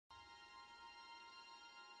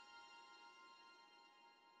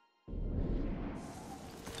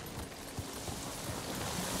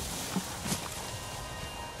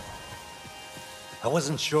I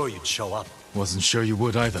wasn't sure you'd show up. Wasn't sure you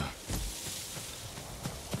would either.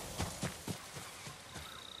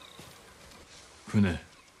 Kunai,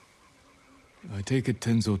 I take it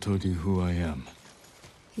Tenzo told you who I am.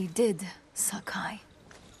 He did, Sakai.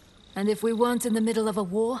 And if we weren't in the middle of a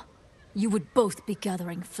war, you would both be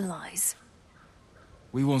gathering flies.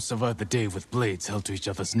 We won't survive the day with blades held to each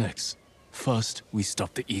other's necks. First, we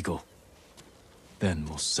stop the eagle. Then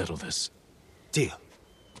we'll settle this. Deal.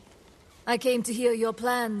 I came to hear your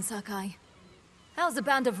plan, Sakai. How's a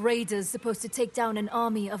band of raiders supposed to take down an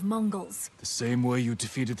army of Mongols? The same way you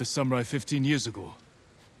defeated the samurai 15 years ago.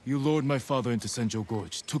 You lured my father into Senjo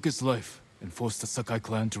Gorge, took his life, and forced the Sakai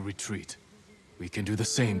clan to retreat. We can do the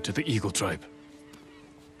same to the Eagle tribe.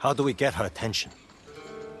 How do we get her attention?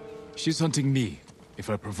 She's hunting me. If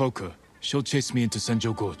I provoke her, she'll chase me into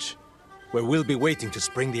Senjo Gorge. Where we'll be waiting to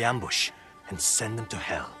spring the ambush and send them to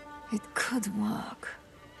hell. It could work.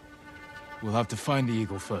 We'll have to find the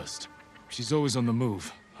Eagle first. She's always on the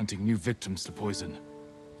move, hunting new victims to poison.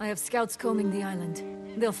 I have scouts combing the island.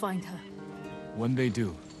 They'll find her. When they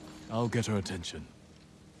do, I'll get her attention.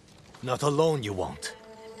 Not alone, you won't.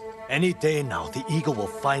 Any day now, the Eagle will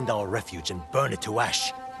find our refuge and burn it to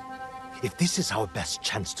ash. If this is our best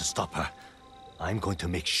chance to stop her, I'm going to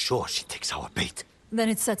make sure she takes our bait. Then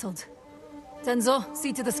it's settled. Tenzo,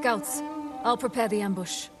 see to the scouts. I'll prepare the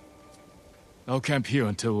ambush. I'll camp here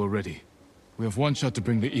until we're ready. We have one shot to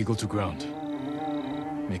bring the Eagle to ground.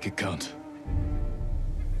 Make it count.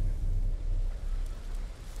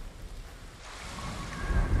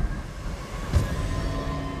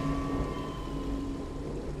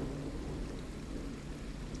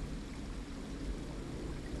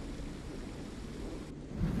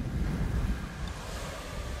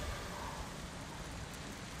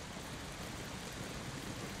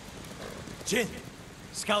 Jin!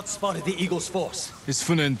 Scouts spotted the Eagle's force. Is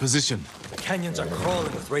Funa in position? The canyons are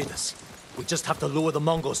crawling with raiders. We just have to lure the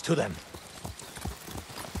Mongols to them.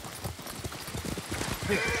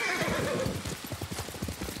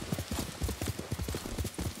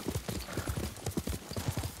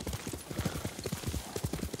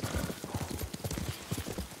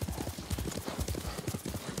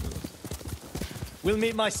 We'll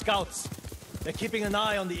meet my scouts. They're keeping an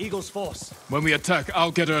eye on the Eagle's force. When we attack,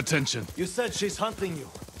 I'll get her attention. You said she's hunting you.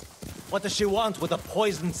 What does she want with a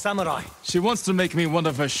poisoned samurai? She wants to make me one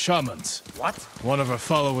of her shamans. What? One of her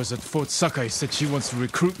followers at Fort Sakai said she wants to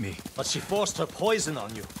recruit me. But she forced her poison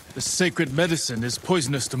on you. The sacred medicine is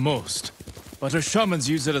poisonous to most, but her shamans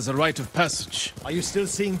use it as a rite of passage. Are you still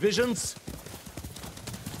seeing visions?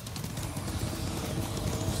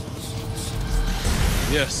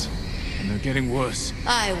 Yes, and they're getting worse.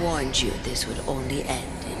 I warned you this would only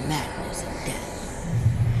end in madness and death.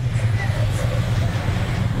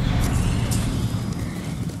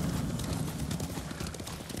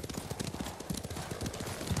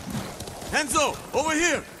 Enzo, over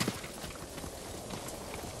here!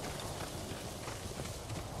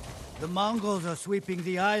 The Mongols are sweeping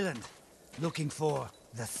the island, looking for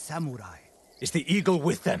the samurai. Is the Eagle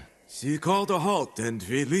with them? She called a halt and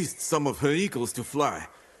released some of her eagles to fly.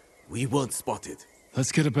 We weren't spotted.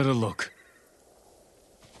 Let's get a better look.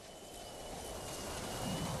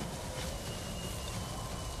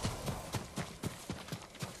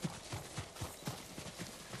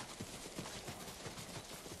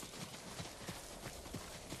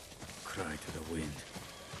 Cry to the wind.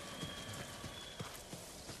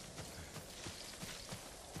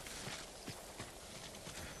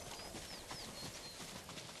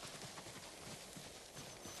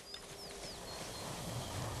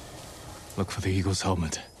 Look for the Eagle's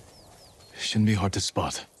helmet. Shouldn't be hard to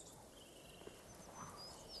spot.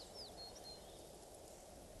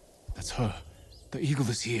 That's her. The Eagle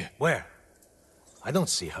is here. Where? I don't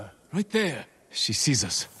see her. Right there. She sees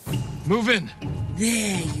us. Move in!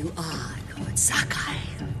 There you are, Lord Sakai.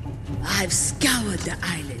 I've scoured the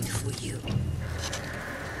island for you.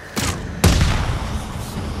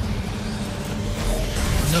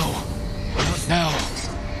 No. Not now.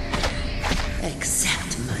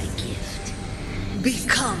 Accept my gift.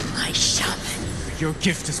 Become my shaman. Your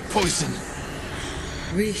gift is poison.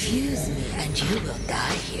 Refuse me and you will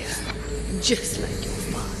die here. Just like your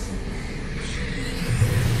father.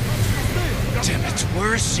 Damn it,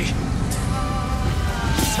 where is she?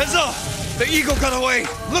 Tenzo! The Eagle got away!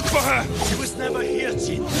 Look for her! She was never here,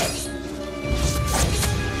 Jin.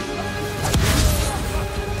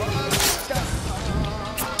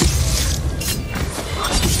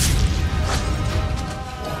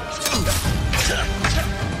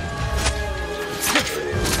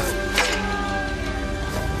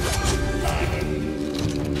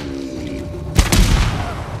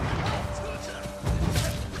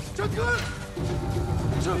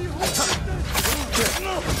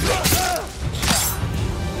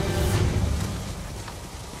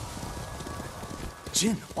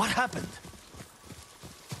 Jin, what happened?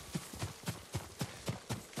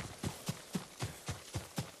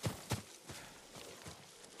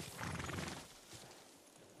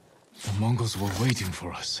 The Mongols were waiting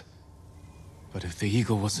for us. But if the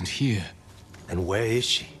eagle wasn't here... And where is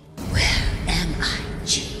she? Where am I,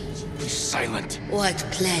 Jin? Be silent. What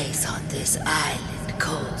place on this island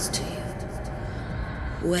calls to you?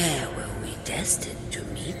 Where were we destined to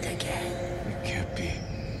meet again? It can't be.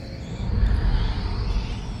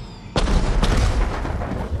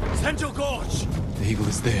 Senjo Gorge! The eagle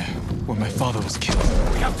is there, where my father was killed.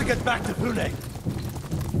 We have to get back to Pune.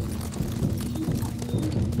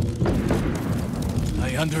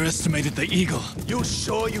 I underestimated the eagle. You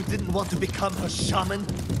sure you didn't want to become her shaman?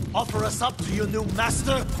 Offer us up to your new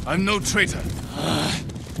master? I'm no traitor.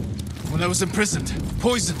 When I was imprisoned,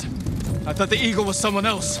 poisoned, I thought the eagle was someone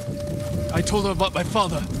else. I told her about my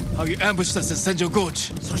father, how you ambushed us at Senjo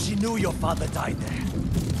Gorge. So she knew your father died there.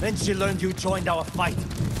 Then she learned you joined our fight.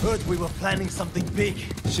 Heard we were planning something big.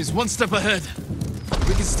 She's one step ahead.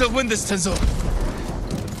 We can still win this, Tenzo.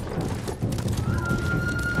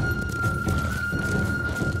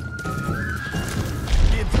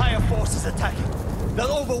 The entire force is attacking.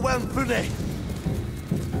 They'll overwhelm Pune.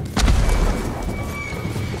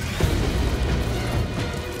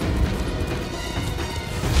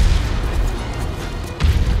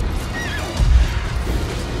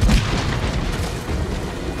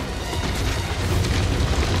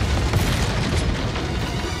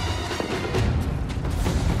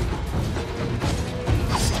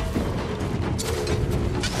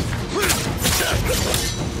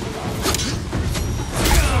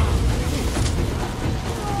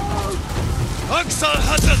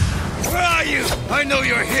 Where are you? I know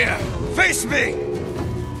you're here. Face me!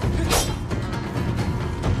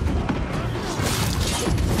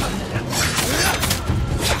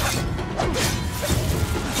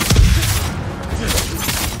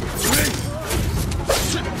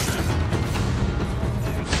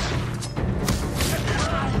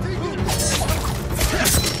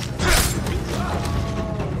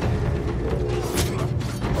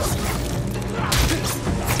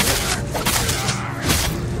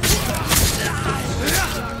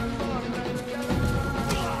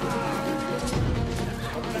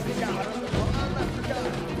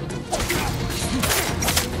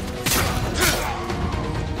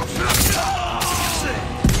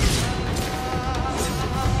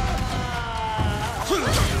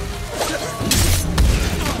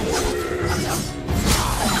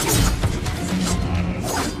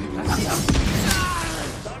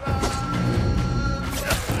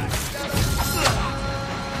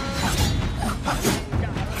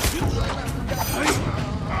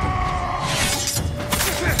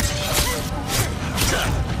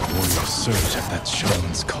 Surge at that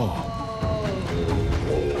shaman's call.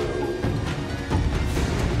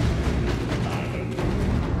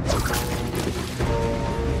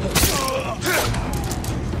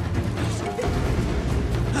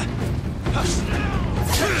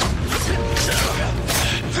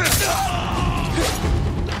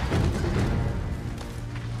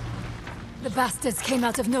 The bastards came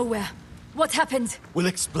out of nowhere. What happened? We'll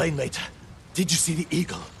explain later. Did you see the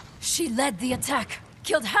eagle? She led the attack.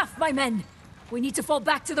 Killed half my men. We need to fall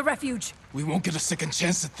back to the refuge. We won't get a second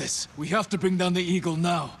chance at this. We have to bring down the eagle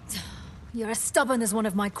now. You're as stubborn as one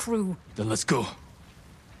of my crew. Then let's go.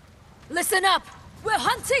 Listen up! We're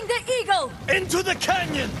hunting the eagle! Into the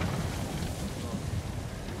canyon!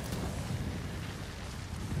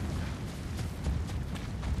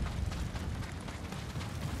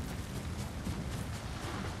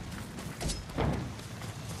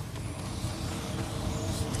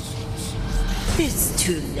 It's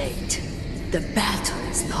too late. The battle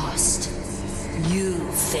is lost. You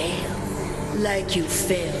fail, like you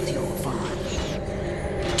failed your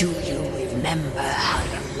father. Do you remember how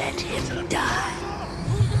you let him die?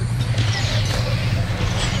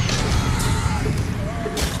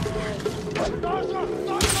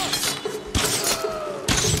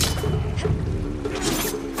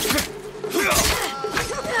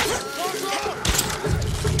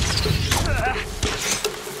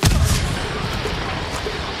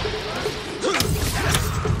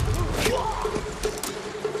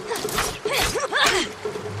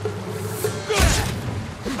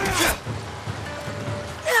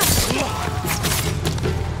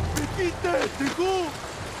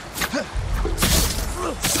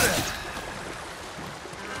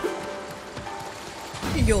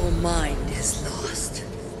 Your mind is lost.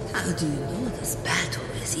 How do you know this battle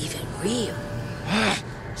is even real?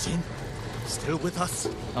 Jin, Still with us?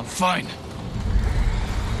 I'm fine.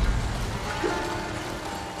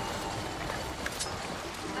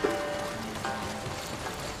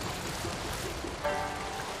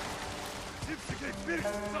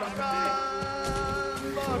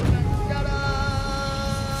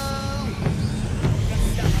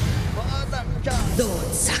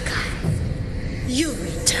 Lord Sakai, you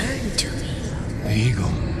returned to me. The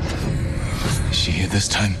eagle. Is she here this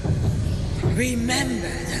time? Remember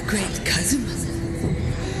the great Kazuma?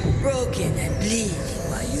 Broken and bleeding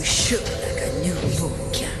while you shook like a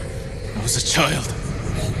newborn cat. I was a child.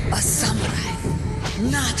 A samurai,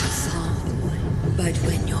 not a farm boy. But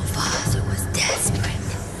when your father was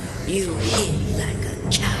desperate, you hid like a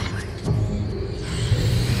coward.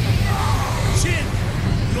 Jin!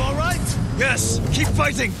 You alright? Yes, keep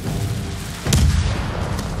fighting!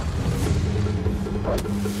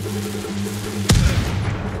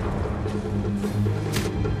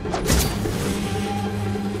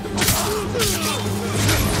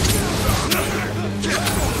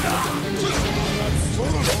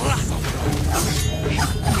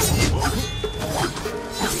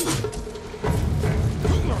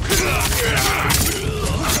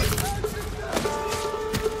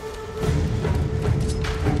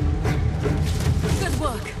 Good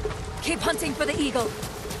work. Keep hunting for the eagle.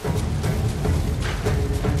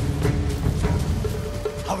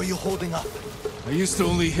 How are you holding up? I used to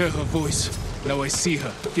only hear her voice. Now I see her,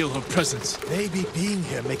 feel her presence. Maybe being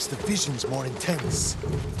here makes the visions more intense.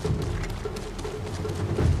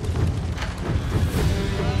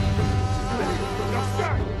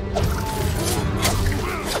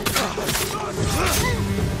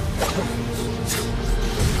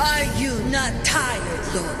 Are you not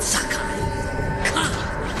tired, Lord Sakai? Come,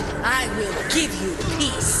 I will give you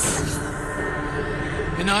peace.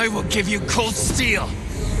 And I will give you cold steel.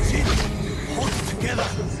 Jin, hold it together.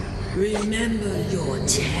 Remember your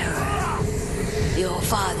terror. Your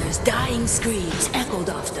father's dying screams echoed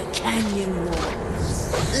off the canyon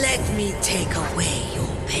walls. Let me take away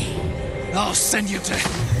your pain. I'll send you to...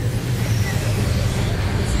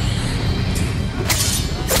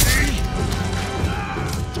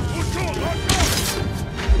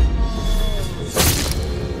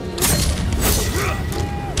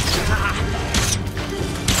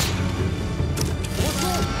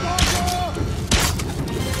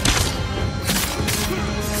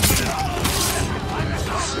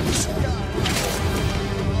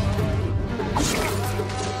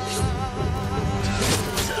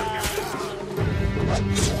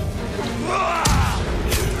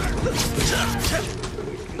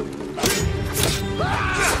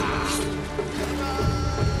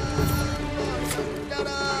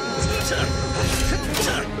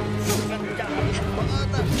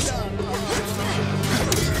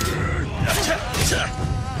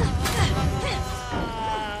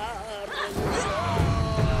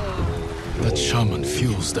 That shaman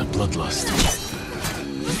fuels that bloodlust.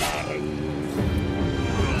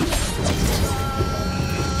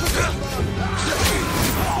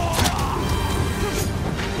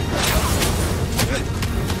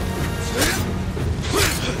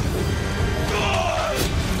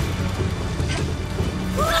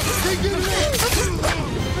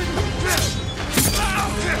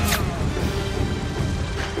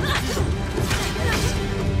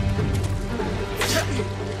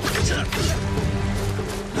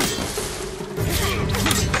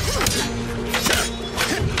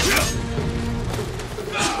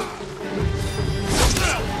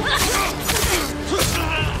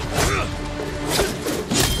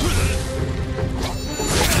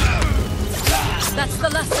 That's the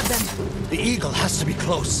last of them. The eagle has to be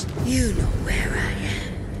close. You know where I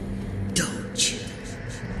am, don't you?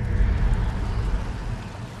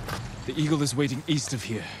 The eagle is waiting east of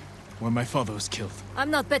here, where my father was killed.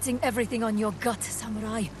 I'm not betting everything on your gut,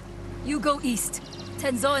 samurai. You go east.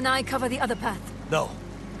 Tenzo and I cover the other path. No,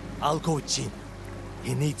 I'll go with Jin.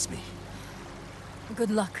 He needs me.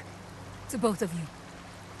 Good luck. To both of you.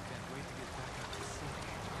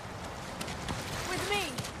 With me!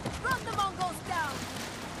 Run the Mongols down!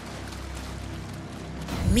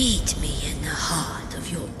 Meet me in the heart of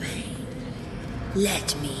your pain.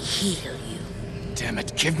 Let me heal you. Damn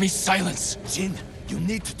it, give me silence! Jin, you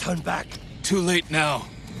need to turn back. Too late now.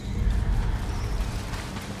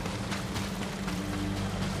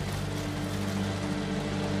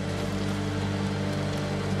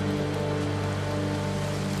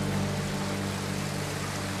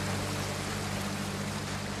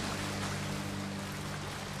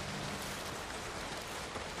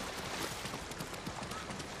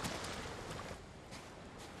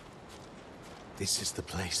 This is the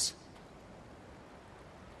place.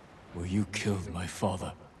 where you killed my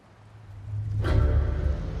father.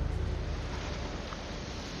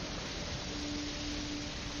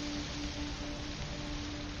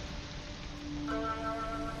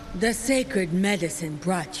 The sacred medicine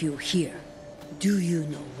brought you here. Do you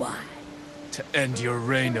know why? To end your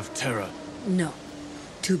reign of terror. No,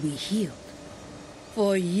 to be healed.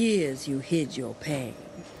 For years you hid your pain.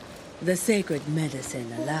 The sacred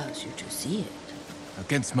medicine allows you to see it.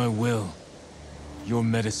 Against my will, your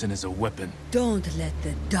medicine is a weapon. Don't let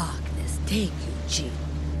the darkness take you, Jin.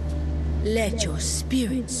 Let your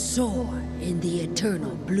spirit soar in the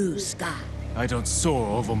eternal blue sky. I don't soar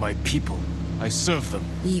over my people. I serve them.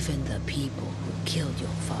 Even the people who killed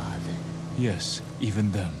your father. Yes,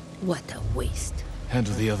 even them. What a waste.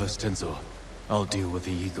 Handle the others, Tenzo. I'll deal with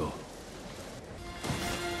the ego.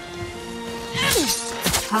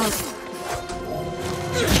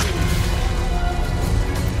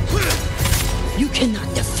 You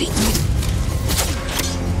cannot defeat me.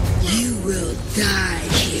 You will die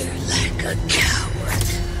here like a coward.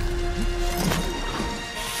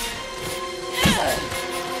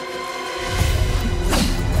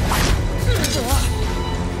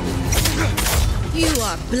 You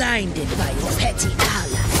are blinded by your petty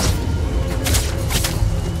ally.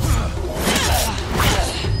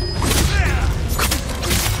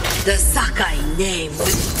 The Sakai name.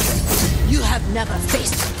 You have never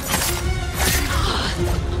faced it.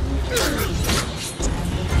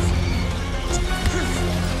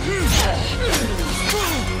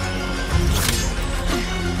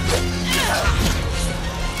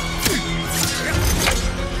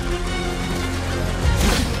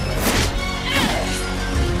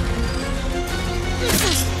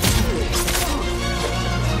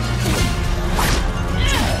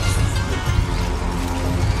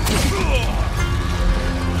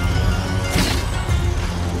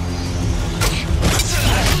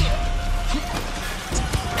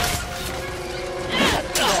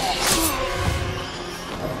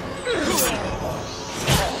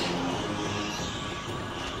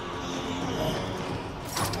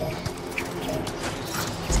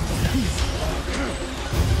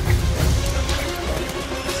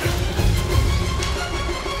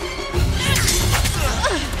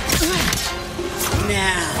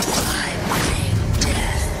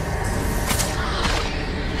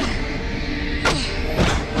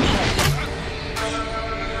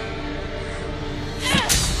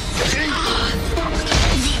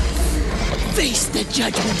 Face the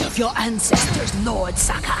judgment of your ancestors, Lord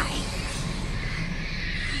Sakai.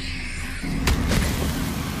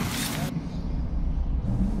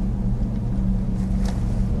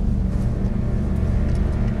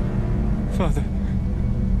 Father.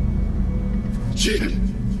 Jin!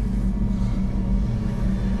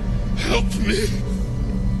 Help me!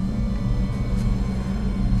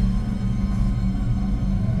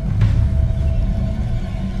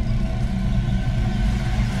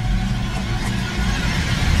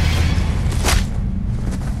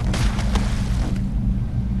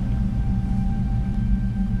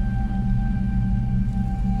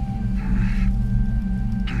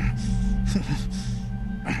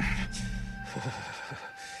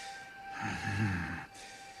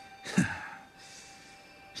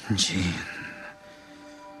 Jin.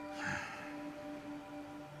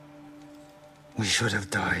 We should have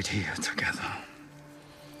died here together.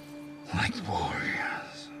 Like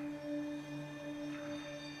warriors.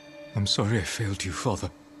 I'm sorry I failed you,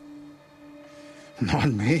 Father.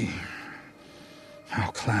 Not me.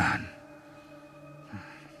 Our clan.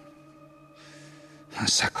 The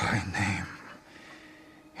Sakai name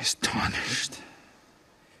is tarnished.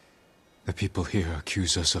 The people here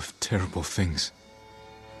accuse us of terrible things.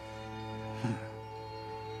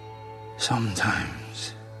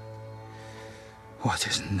 Sometimes, what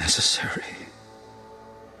is necessary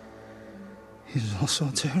is also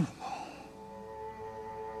terrible.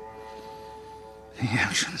 The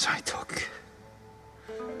actions I took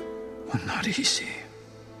were not easy.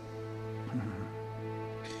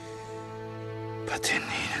 But they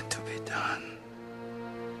needed to be done.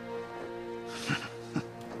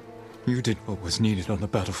 You did what was needed on the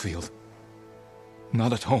battlefield.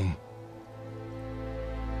 Not at home.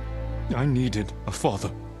 I needed a father.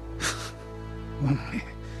 When we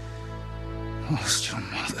lost your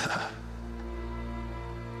mother,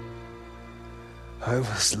 I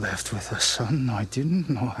was left with a son I didn't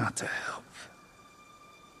know how to help.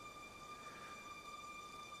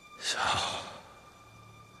 So,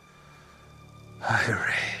 I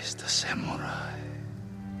raised a samurai.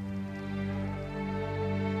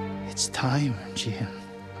 It's time, Jin.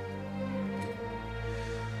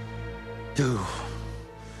 Do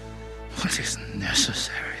what is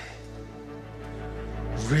necessary.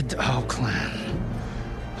 rid our clan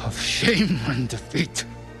of shame and defeat.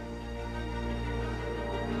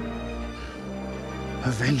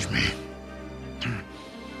 Avenge me.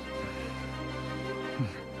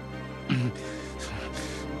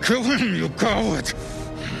 Kill him, you coward!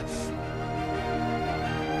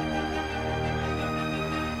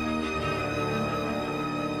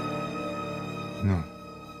 No.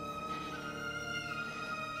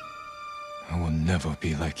 I will never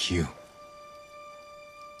be like you.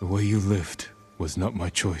 The way you lived was not my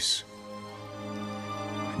choice.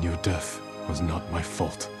 And your death was not my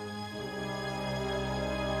fault.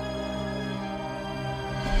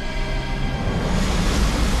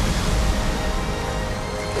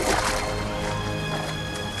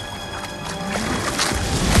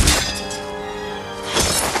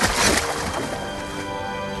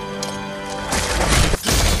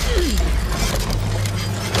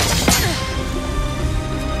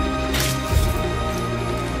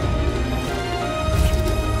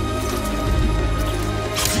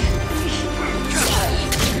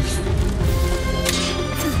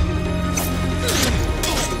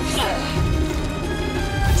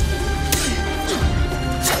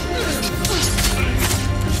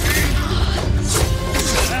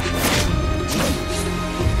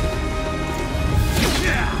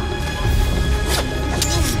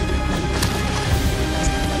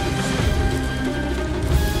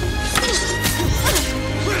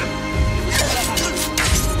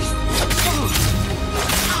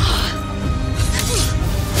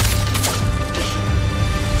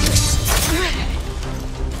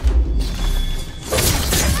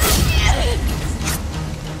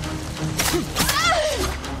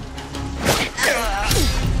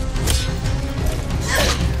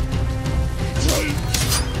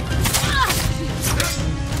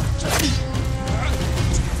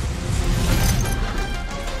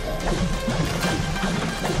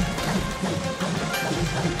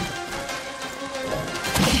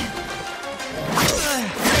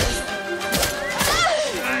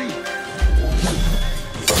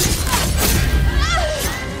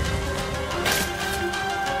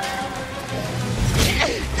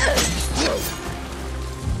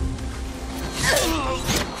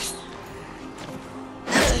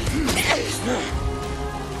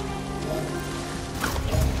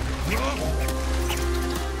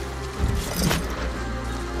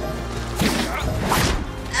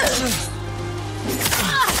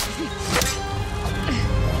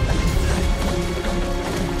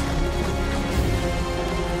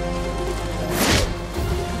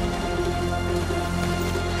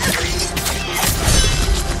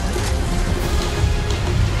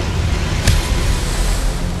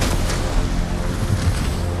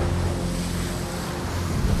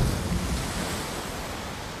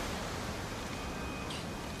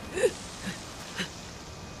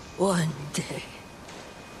 One day,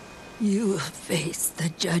 you will face the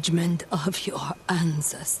judgment of your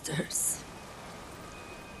ancestors.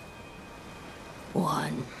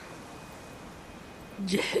 One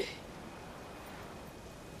day.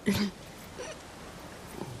 May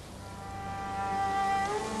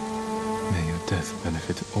your death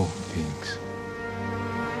benefit all beings.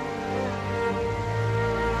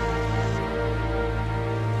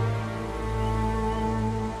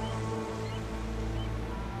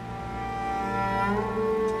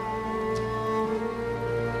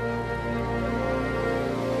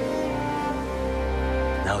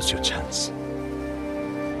 Now's your chance.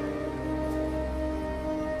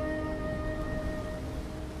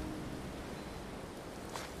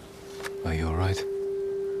 Are you all right?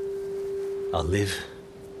 I'll live.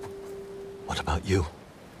 What about you?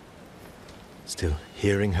 Still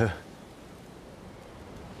hearing her?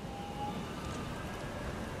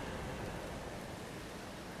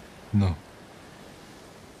 No.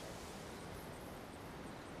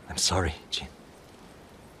 I'm sorry, Jin.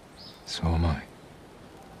 So am I.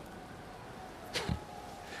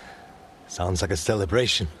 Sounds like a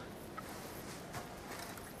celebration.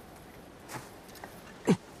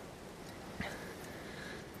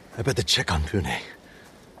 I better check on Pune.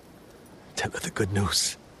 Tell her the good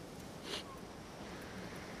news.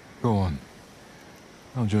 Go on.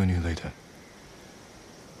 I'll join you later.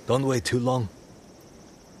 Don't wait too long.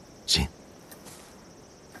 Jin.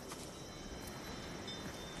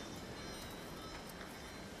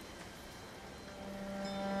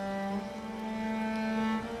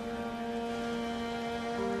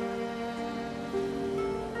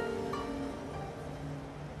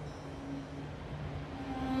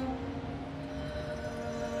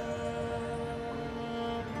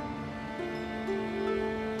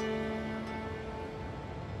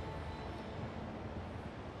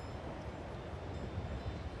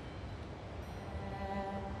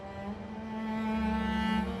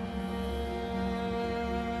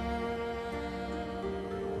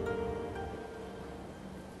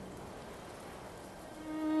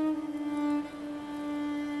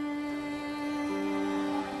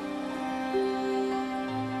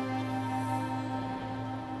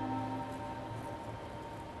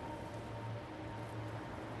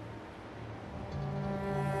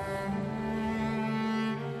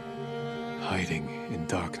 hiding in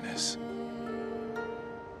darkness.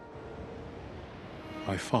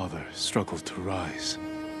 My father struggled to rise.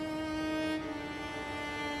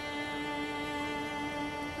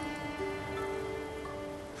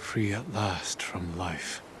 Free at last from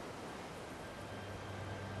life.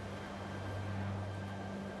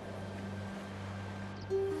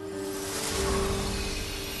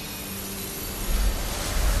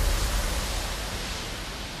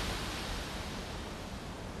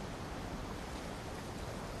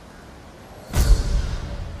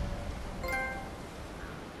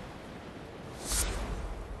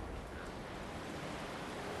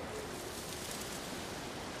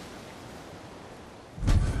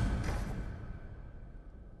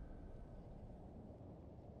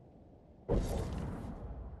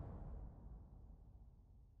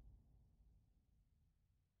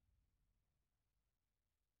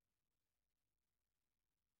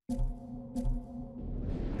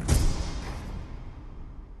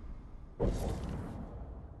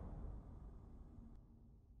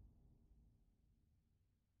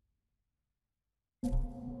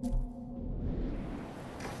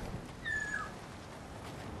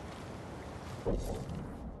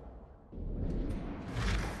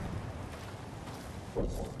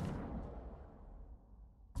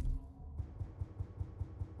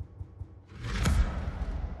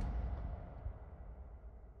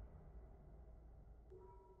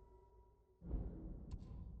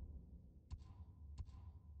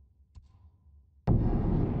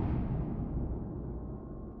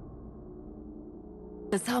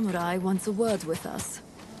 The samurai wants a word with us.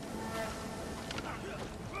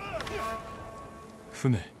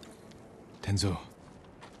 Fune, Tenzo,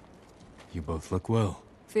 you both look well.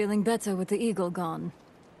 Feeling better with the eagle gone.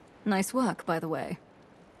 Nice work, by the way.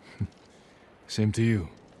 Same to you.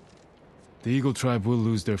 The Eagle tribe will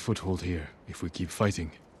lose their foothold here if we keep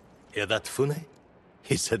fighting. Hear that, Fune?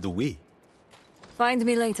 He said we. Find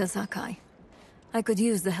me later, Sakai. I could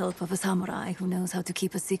use the help of a samurai who knows how to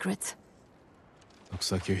keep a secret. Looks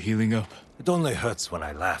like you're healing up. It only hurts when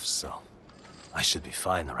I laugh, so I should be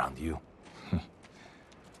fine around you.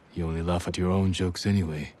 You only laugh at your own jokes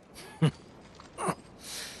anyway.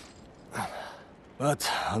 But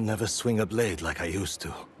I'll never swing a blade like I used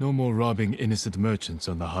to. No more robbing innocent merchants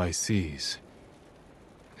on the high seas.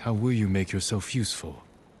 How will you make yourself useful?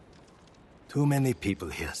 Too many people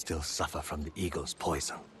here still suffer from the Eagle's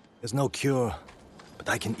poison. There's no cure, but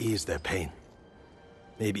I can ease their pain.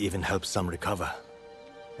 Maybe even help some recover.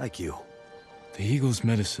 Like you. The Eagle's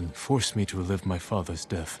medicine forced me to relive my father's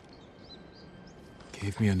death.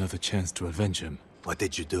 Gave me another chance to avenge him. What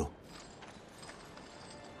did you do?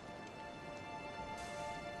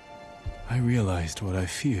 I realized what I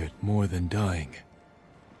feared more than dying.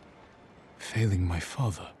 Failing my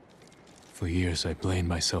father. For years I blamed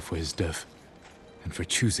myself for his death, and for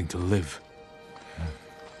choosing to live.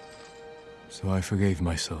 So I forgave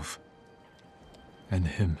myself. And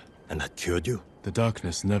him. And that cured you? The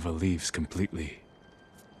darkness never leaves completely.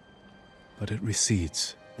 But it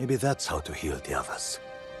recedes. Maybe that's how to heal the others.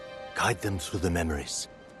 Guide them through the memories.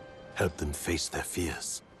 Help them face their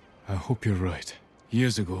fears. I hope you're right.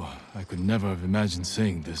 Years ago, I could never have imagined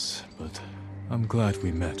saying this, but I'm glad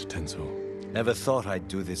we met, Tenzo. Never thought I'd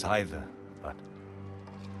do this either, but...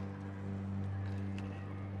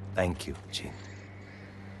 Thank you, Jin.